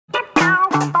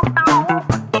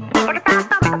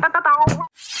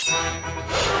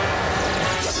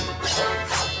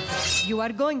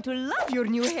are going to love your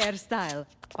new hairstyle.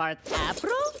 Part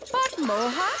afro, part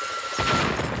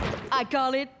mohawk. I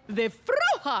call it the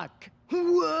frohawk.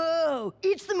 Whoa!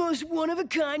 It's the most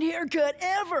one-of-a-kind haircut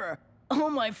ever! All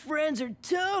my friends are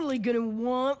totally gonna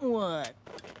want one.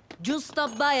 Just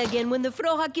stop by again when the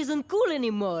frohawk isn't cool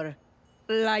anymore.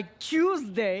 Like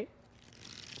Tuesday.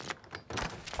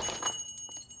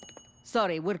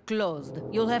 Sorry, we're closed.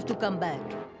 You'll have to come back.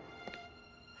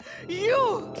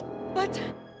 You! But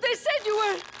they said you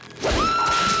were...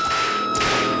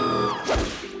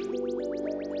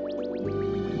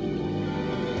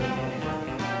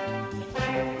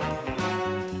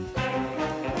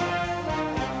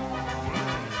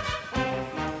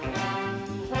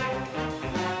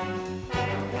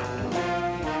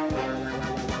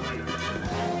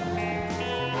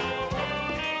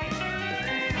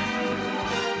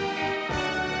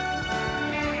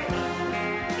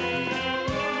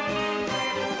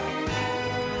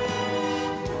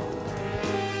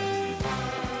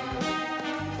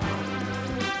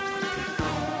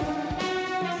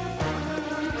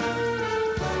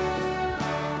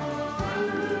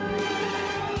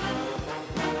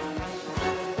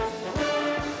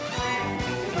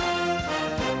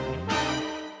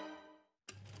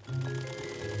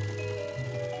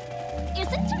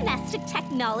 Domestic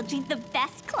technology, the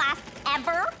best class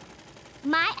ever?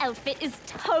 My outfit is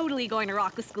totally going to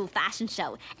rock a school fashion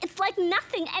show. It's like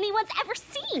nothing anyone's ever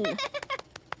seen.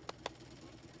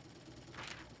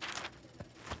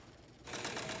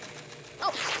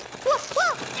 Oh, whoa,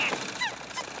 whoa!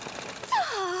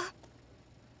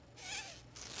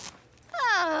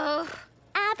 Oh,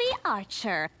 Abby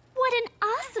Archer, what an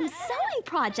awesome sewing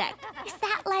project. Is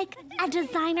that like a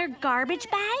designer garbage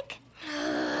bag?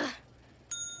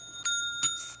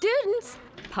 Students,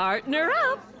 partner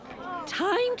up.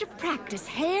 Time to practice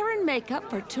hair and makeup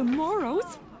for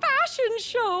tomorrow's fashion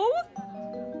show.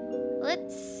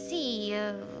 Let's see,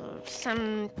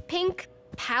 some pink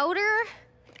powder,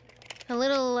 a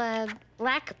little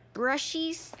black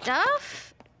brushy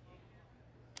stuff,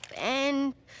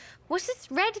 and what's this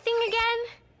red thing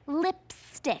again?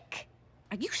 Lipstick.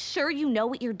 Are you sure you know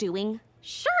what you're doing?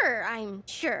 Sure, I'm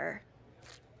sure.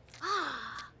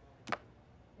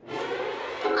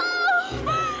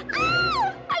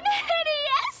 I'm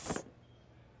hideous!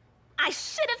 I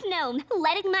should have known,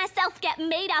 letting myself get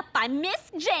made up by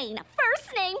Miss Jane, first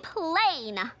name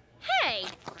plain. Hey,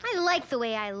 I like the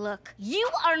way I look. You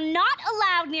are not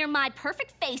allowed near my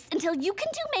perfect face until you can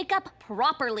do makeup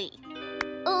properly.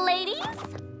 Ladies,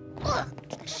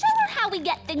 show her how we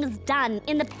get things done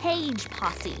in the Page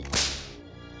Posse.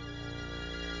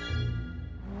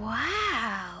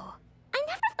 Wow. I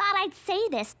never thought I'd say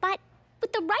this, but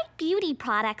with the right beauty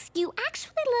products, you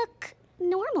actually look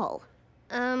normal.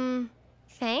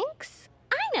 Thanks?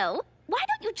 I know. Why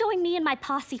don't you join me and my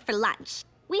posse for lunch?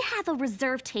 We have a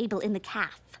reserved table in the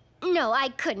caf. No, I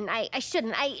couldn't. I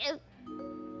shouldn't.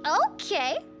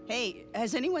 Okay. Hey,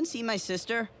 has anyone seen my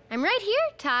sister? I'm right here,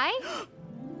 Ty.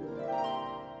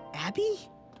 Abby?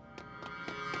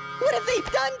 What have they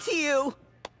done to you?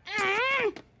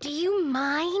 Do you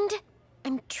mind?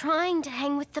 I'm trying to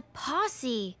hang with the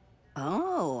posse.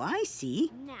 Oh, I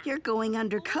see. You're going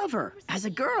undercover as a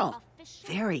girl.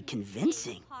 Very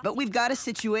convincing. But we've got a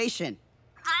situation.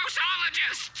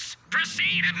 Grossologists,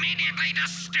 proceed immediately to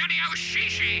Studio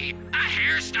Shishi. A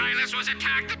hairstylist was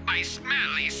attacked by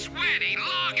smelly, sweaty,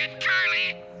 long and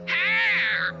curly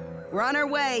hair. We're on our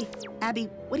way. Abby,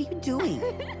 what are you doing?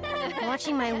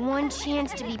 Watching my one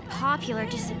chance to be popular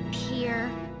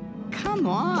disappear. Come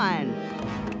on.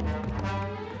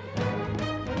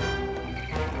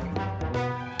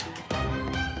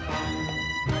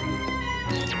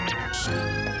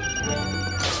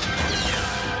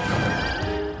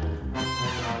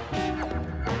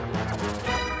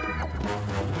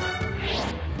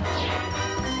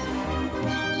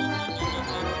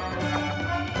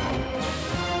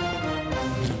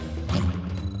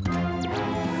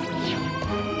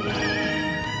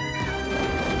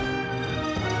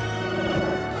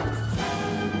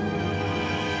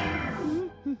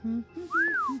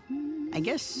 I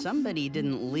guess somebody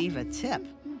didn't leave a tip.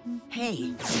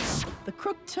 Hey, the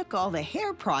crook took all the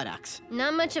hair products.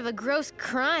 Not much of a gross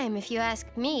crime, if you ask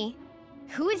me.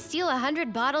 Who would steal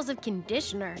 100 bottles of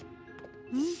conditioner?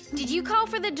 Did you call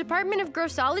for the Department of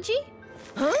Grossology?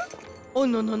 Huh? Oh,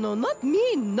 no, not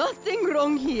me. Nothing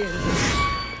wrong here.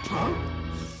 Huh?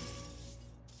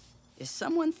 Is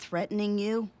someone threatening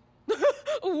you?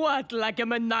 What, like a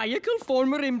maniacal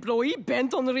former employee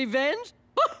bent on revenge?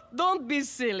 Oh, don't be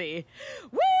silly.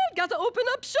 Well, gotta open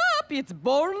up shop. It's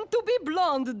Born to be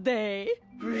Blonde Day.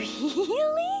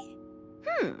 Really?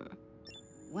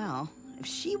 Well, if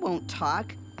she won't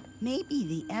talk, maybe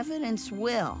the evidence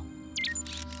will.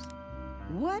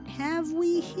 What have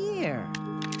we here?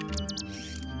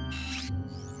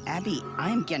 Abby,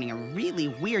 I'm getting a really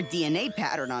weird DNA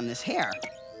pattern on this hair.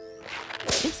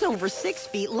 It's over 6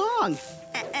 feet long,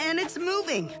 and it's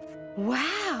moving.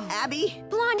 Wow. Abby?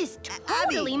 Blonde is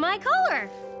totally my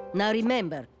color. Now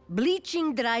remember,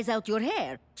 bleaching dries out your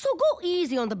hair, so go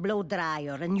easy on the blow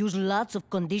dryer and use lots of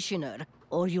conditioner,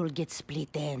 or you'll get split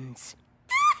ends.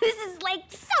 This is like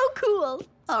so cool.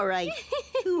 All right,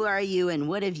 who are you and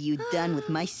what have you done with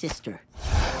my sister?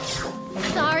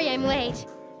 Sorry I'm late.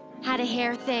 Had a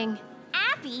hair thing.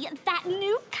 Abby, that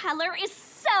new color is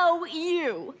so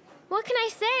you. What can I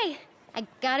say? I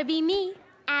gotta be me.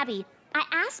 Abby, I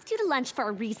asked you to lunch for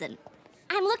a reason.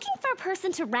 I'm looking for a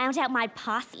person to round out my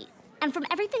posse. And from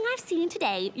everything I've seen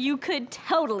today, you could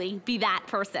totally be that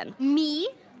person. Me?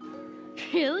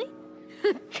 Really?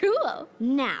 Cool.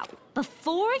 Now,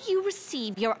 before you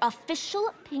receive your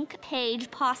official Pink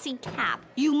Page posse cap,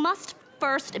 you must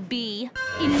first be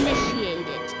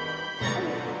initiated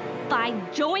by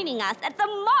joining us at the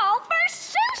mall for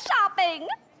shoe shopping.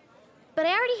 But I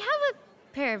already have a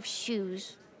pair of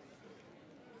shoes.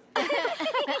 You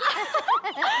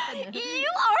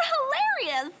are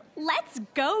hilarious. Let's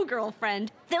go,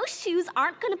 girlfriend. Those shoes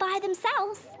aren't gonna buy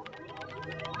themselves.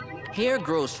 Hair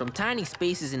grows from tiny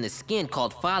spaces in the skin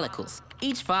called follicles.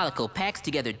 Each follicle packs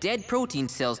together dead protein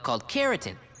cells called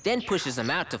keratin, then pushes them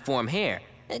out to form hair.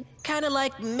 Kinda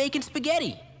like making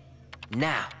spaghetti.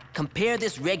 Now, compare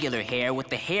this regular hair with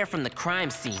the hair from the crime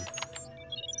scene.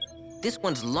 This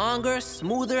one's longer,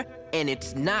 smoother, and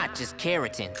it's not just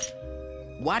keratin.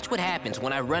 Watch what happens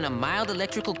when I run a mild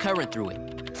electrical current through it.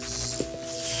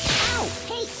 Ow!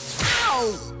 Hey!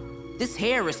 Ow! This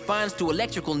hair responds to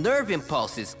electrical nerve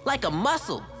impulses, like a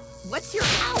muscle. What's your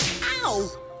ow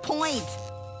point?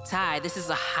 Ty, this is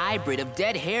a hybrid of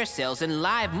dead hair cells and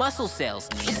live muscle cells.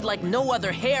 It's like no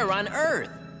other hair on Earth.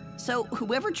 So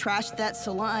whoever trashed that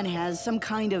salon has some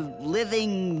kind of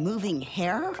living, moving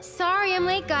hair? Sorry I'm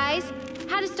late, guys.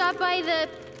 Had to stop by the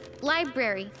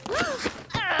library.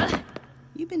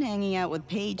 You've been hanging out with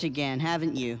Paige again,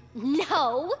 haven't you?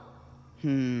 No.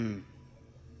 Maybe.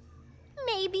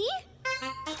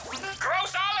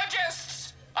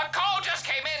 Grossologists! A call just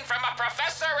came in from a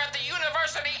professor at the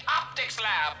University Optics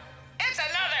Lab. It's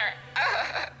another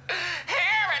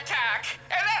hair attack.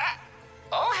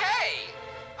 Oh, hey!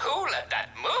 Who let that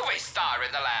movie star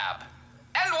in the lab?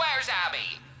 And where's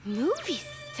Abby? Movie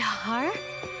star?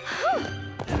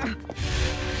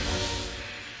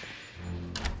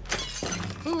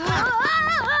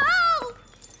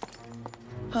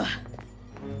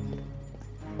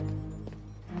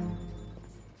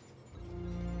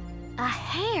 A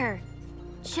hair,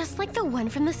 just like the one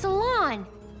from the salon.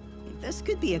 This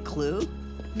could be a clue.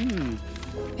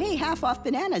 Hey, half-off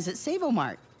bananas at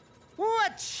Savo-Mart.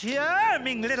 What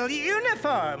charming little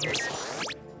uniforms!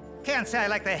 Can't say I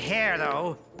like the hair,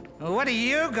 though. What are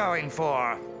you going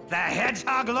for? The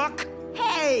hedgehog look?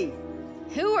 Hey!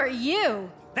 Who are you?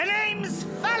 The name's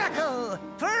Follicle!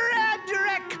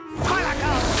 Frederick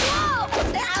Follicle!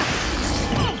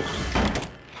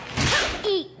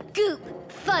 Eat goop,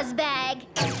 fuzzbag.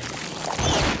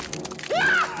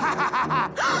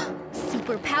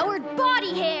 Super-powered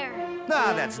body hair.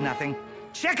 Oh, that's nothing.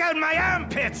 Check out my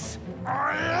armpits!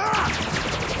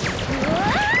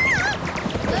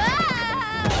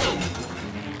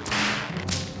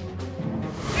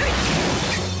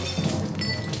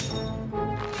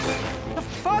 The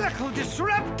Follicle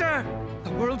Disruptor!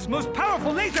 The world's most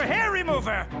powerful laser hair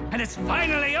remover! And it's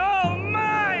finally all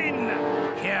mine!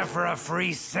 Care for a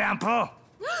free sample?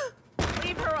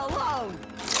 Leave her alone!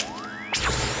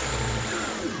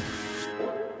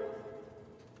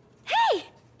 Hey!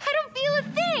 I don't feel a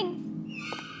thing!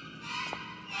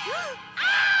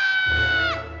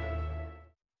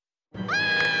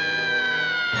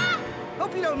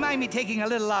 Hope you don't mind me taking a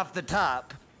little off the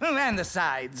top. And the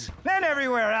sides. And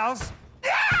everywhere else.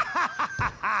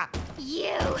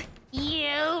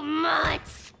 You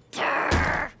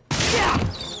monster!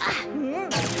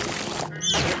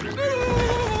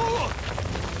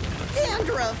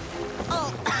 Dandruff!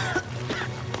 Oh,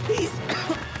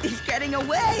 he's getting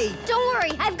away! Don't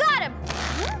worry, I've got him!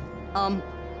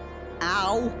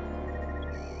 Ow.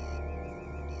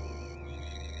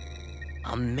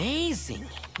 Amazing.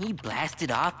 He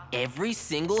blasted off every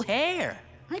single hair.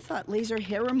 I thought laser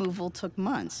hair removal took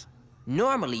months.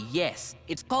 Normally, yes.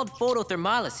 It's called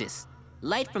photothermolysis.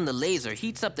 Light from the laser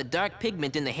heats up the dark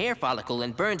pigment in the hair follicle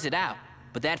and burns it out.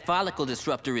 But that follicle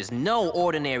disruptor is no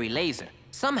ordinary laser.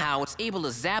 Somehow it's able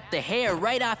to zap the hair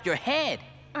right off your head.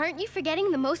 aren't you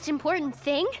forgetting the most important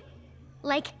thing?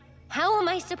 Like, how am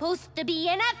I supposed to be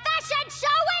in a fashion show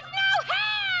with no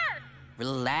hair?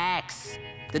 Relax.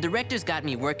 The director's got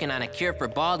me working on a cure for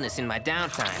baldness in my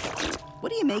downtime.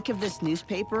 What do you make of this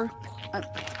newspaper?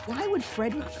 Why would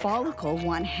Frederick Follicle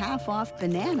want half-off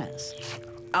bananas?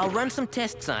 I'll run some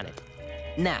tests on it.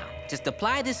 Now, just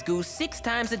apply this goo 6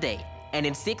 times a day, and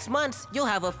in 6 months, you'll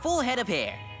have a full head of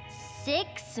hair.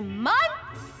 6 months?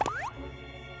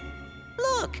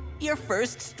 Look, your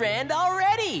first strand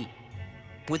already.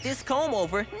 With this comb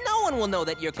over, no one will know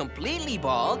that you're completely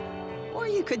bald. Or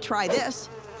you could try this.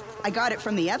 I got it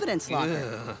from the evidence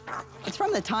locker. It's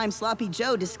from the time Sloppy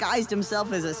Joe disguised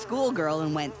himself as a schoolgirl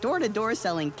and went door to door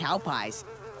selling cow pies.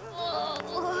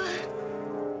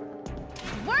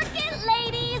 Work it,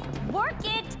 ladies! Work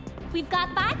it! We've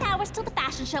got 5 hours till the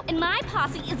fashion show, and my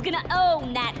posse is gonna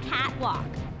own that catwalk.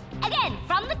 Again,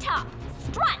 from the top.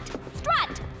 Strut,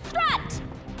 strut, strut!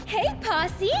 Hey,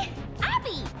 Posse!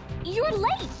 Abby, you're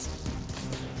late.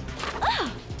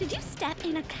 Oh, did you step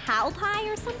in a cow pie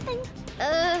or something?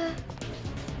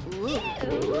 Ew.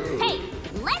 Hey,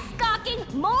 less gawking,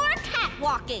 more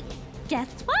catwalking.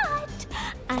 Guess what?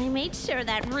 I made sure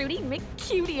that Rudy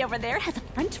McCutie over there has a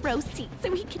front row seat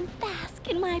so he can bask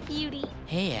in my beauty.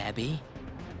 Hey, Abby.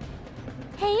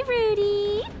 Hey,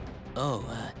 Rudy. Oh,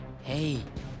 hey.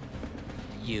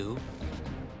 You?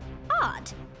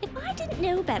 Odd. If I didn't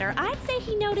know better, I'd say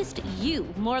he noticed you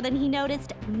more than he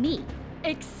noticed me.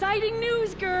 Exciting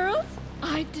news, girls!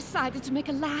 I've decided to make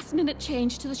a last-minute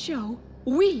change to the show.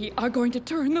 We are going to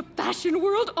turn the fashion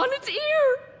world on its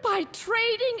ear by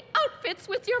trading outfits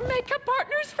with your makeup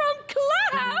partners from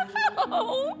class.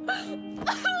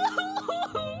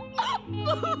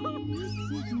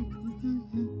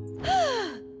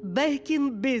 Back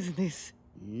in business.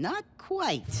 Not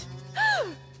quite.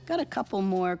 Got a couple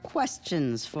more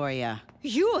questions for you.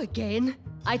 You again?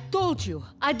 I told you,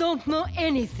 I don't know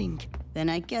anything. Then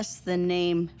I guess the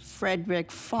name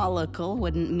Frederick Follicle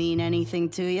wouldn't mean anything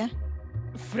to you.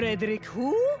 Frederick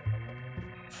who?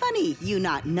 Funny you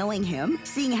not knowing him,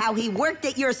 seeing how he worked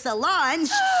at your salon.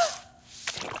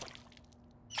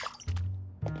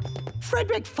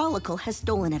 Frederick Follicle has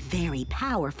stolen a very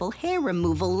powerful hair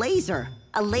removal laser.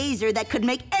 A laser that could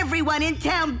make everyone in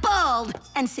town bald.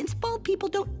 And since bald people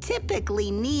don't typically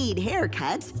need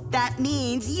haircuts, that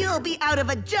means you'll be out of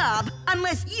a job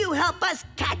unless you help us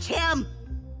catch him.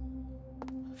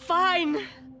 Fine.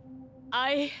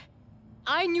 I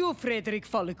knew Frederick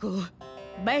Follicle.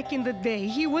 Back in the day,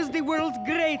 he was the world's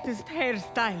greatest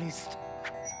hairstylist.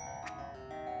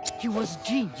 He was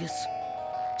genius.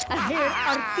 A hair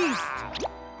artiste.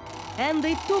 And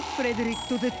they took Frederick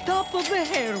to the top of the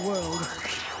hair world.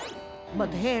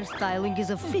 But hairstyling is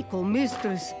a fickle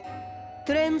mistress.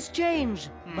 Trends change,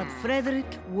 but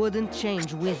Frederick wouldn't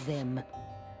change with them.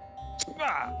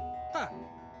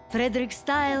 Frederick's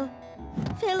style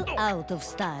fell out of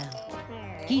style.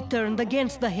 He turned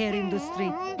against the hair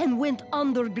industry and went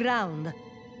underground.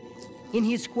 In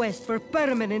his quest for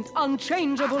permanent,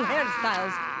 unchangeable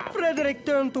hairstyles, Frederick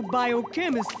turned to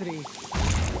biochemistry.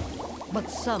 But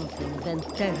something went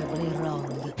terribly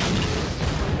wrong.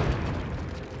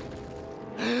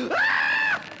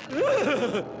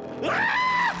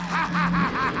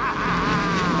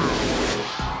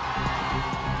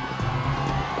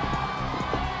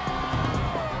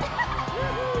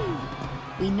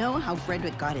 We know how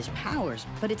Frederick got his powers,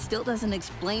 but it still doesn't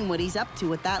explain what he's up to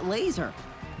with that laser.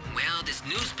 Well, this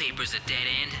newspaper's a dead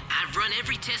end. I've run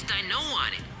every test I know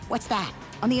on it. What's that?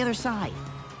 On the other side.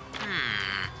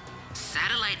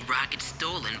 Satellite rocket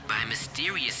stolen by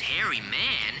mysterious hairy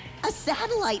man? A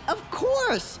satellite, of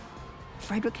course!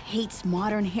 Frederick hates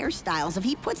modern hairstyles. If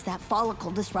he puts that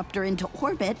follicle disruptor into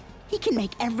orbit, he can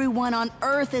make everyone on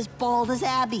Earth as bald as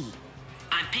Abby.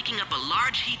 I'm picking up a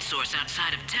large heat source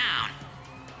outside of town.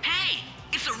 Hey,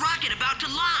 it's a rocket about to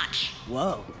launch!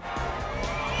 Whoa.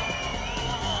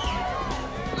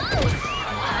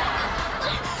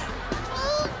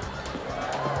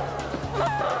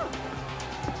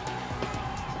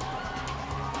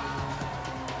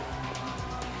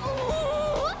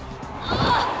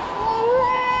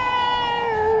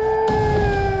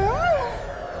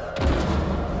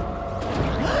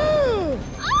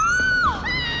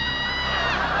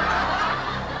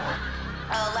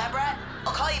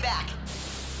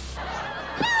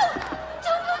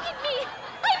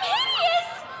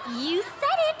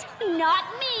 Not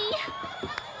me.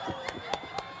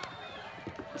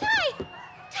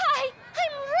 Ty,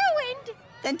 I'm ruined.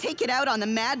 Then take it out on the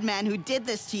madman who did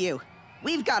this to you.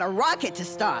 We've got a rocket to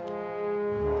stop.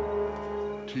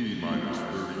 T-minus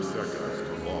 30 seconds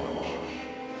to launch.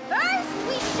 First,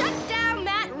 we shut down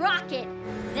that rocket.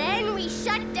 Then we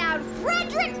shut down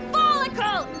Frederick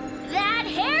Follicle! That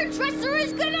hairdresser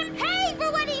is gonna pay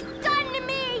for what he's done to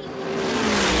me!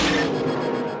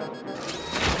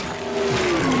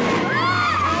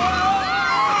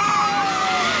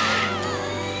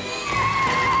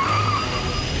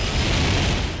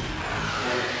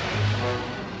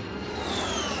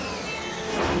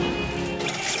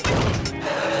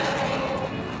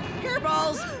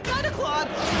 Hairballs! 9 o'clock!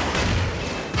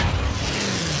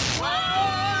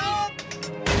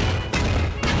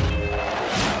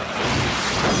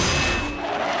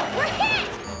 We're hit!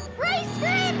 Brace for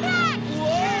impact!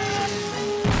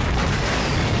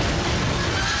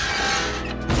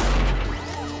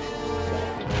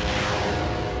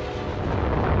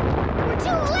 We're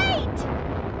too late!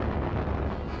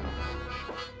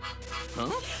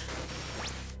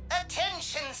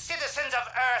 Attention, citizens of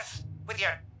Earth, with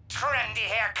your trendy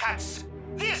haircuts.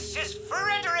 This is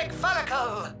Frederick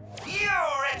Follicle. You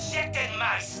rejected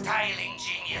my styling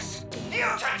genius. You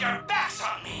turned your backs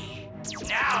on me.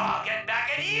 Now I'll get back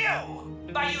at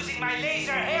you by using my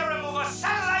laser hair removal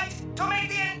satellite to make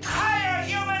the entire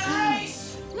human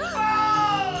race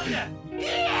bald!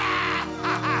 Yeah!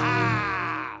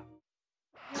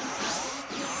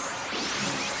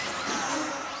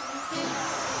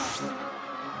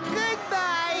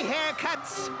 Goodbye,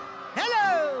 haircuts.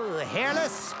 Hello,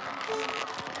 Hairless.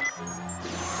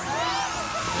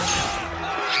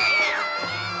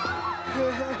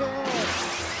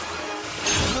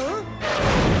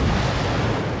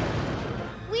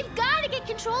 We've got to get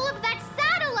control of that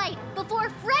satellite before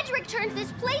Frederick turns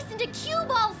this place into Cue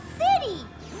Ball City!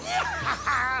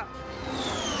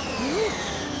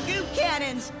 Goop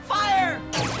cannons! Fire!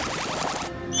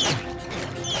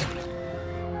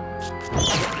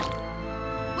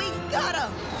 We got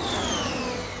him!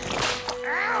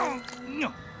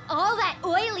 All that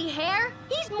oily hair?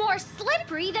 He's more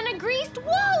slippery than a greased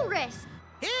walrus!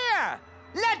 Here,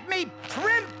 let me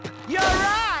primp your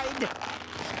ride.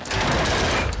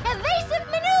 Evasive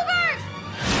maneuvers!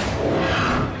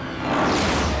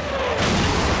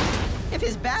 If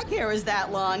his back hair is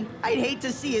that long, I'd hate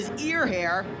to see his ear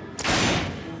hair.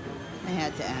 I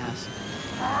had to ask.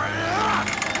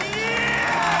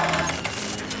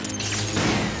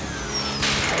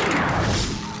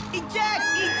 Eject!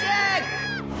 Eject!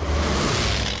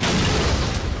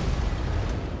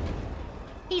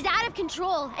 He's out of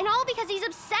control, and all because he's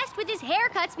obsessed with his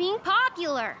haircuts being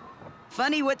popular.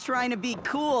 Funny what trying to be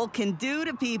cool can do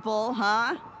to people,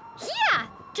 huh? Yeah!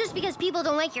 Just because people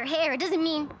don't like your hair doesn't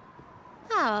mean...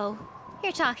 Oh,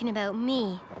 you're talking about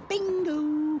me.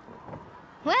 Bingo!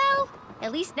 Well,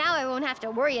 at least now I won't have to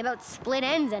worry about split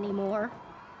ends anymore.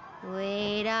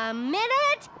 Wait a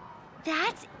minute!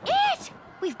 That's it!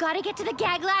 We've got to get to the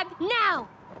gag lab now!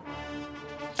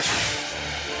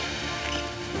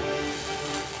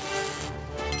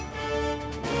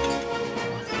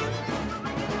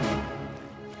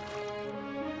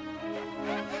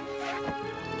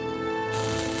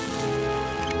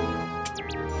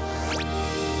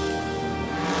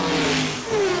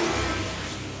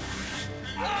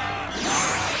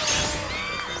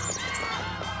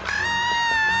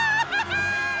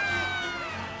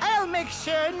 I'll make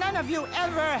sure none of you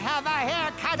ever have a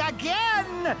haircut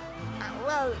again.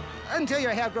 Well, until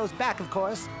your hair grows back, of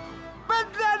course.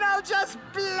 But then I'll just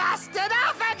blast it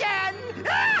off again!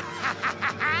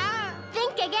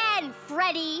 Think again,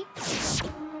 Freddy!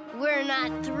 We're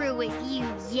not through with you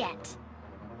yet.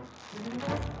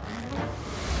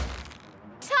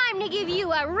 Time to give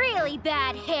you a really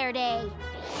bad hair day.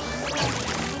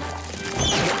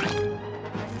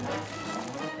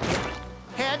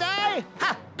 Hair dye?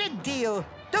 Ha! Big deal.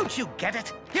 Don't you get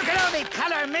it? You can only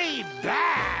color me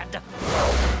bad.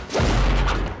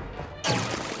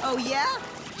 Oh yeah?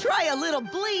 Try a little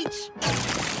bleach!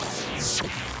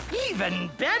 Even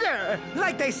better!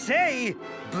 Like they say,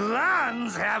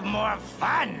 blondes have more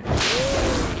fun!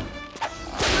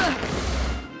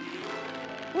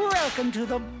 Welcome to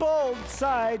the bold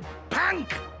side,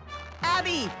 Punk!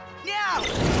 Abby, now!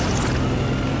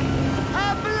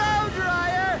 a blow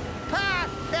dryer.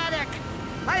 Pathetic.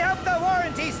 I hope the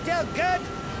warranty's still good.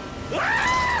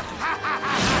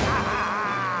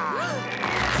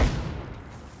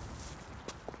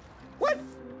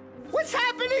 What's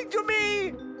happening to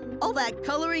me? All that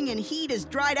coloring and heat has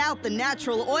dried out the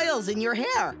natural oils in your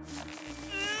hair.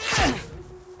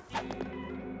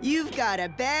 You've got a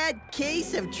bad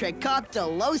case of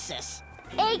trichoptolosis.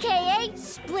 AKA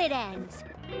split ends.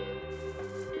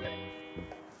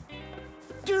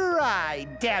 Dry,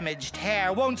 damaged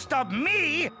hair won't stop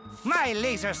me! My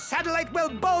laser satellite will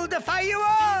boldify you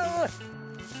all!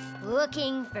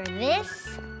 Looking for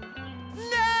this?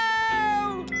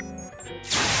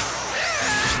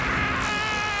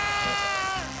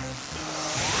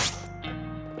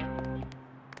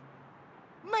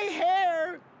 my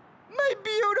hair! My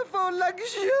beautiful,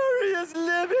 luxurious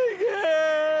living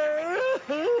hair!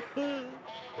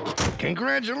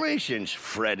 Congratulations,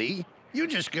 Freddy. You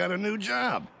just got a new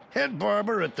job. Head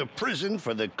barber at the prison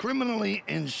for the criminally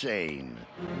insane.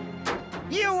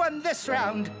 You won this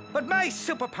round, but my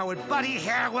superpowered body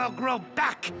hair will grow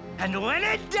back. And when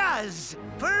it does,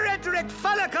 Frederick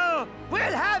Follicle will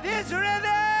have his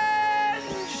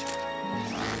revenge!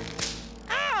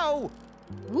 Ow!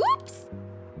 Whoops!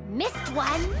 Missed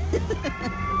one.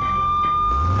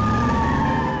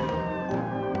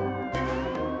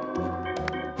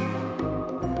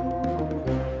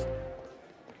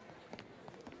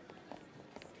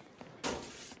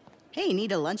 Hey,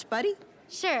 need a lunch, buddy?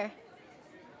 Sure.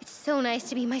 It's so nice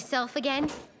to be myself again.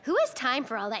 Who has time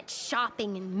for all that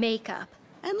shopping and makeup?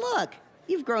 And look,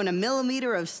 you've grown a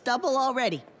millimeter of stubble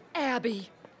already. Abby,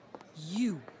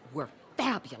 you were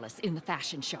fabulous in the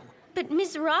fashion show. But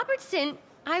Miss Robertson,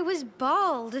 I was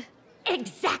bald.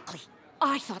 Exactly.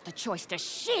 I thought the choice to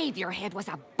shave your head was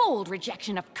a bold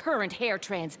rejection of current hair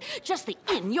trends. Just the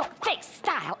in-your-face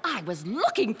style I was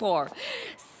looking for.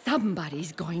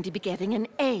 Somebody's going to be getting an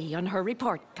A on her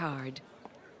report card.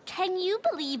 Can you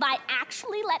believe I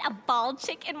actually let a bald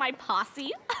chick in my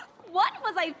posse? What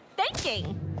was I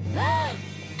thinking?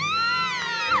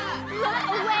 Look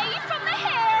away from the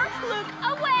hair! Look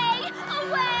away!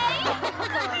 Away!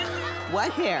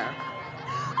 What hair?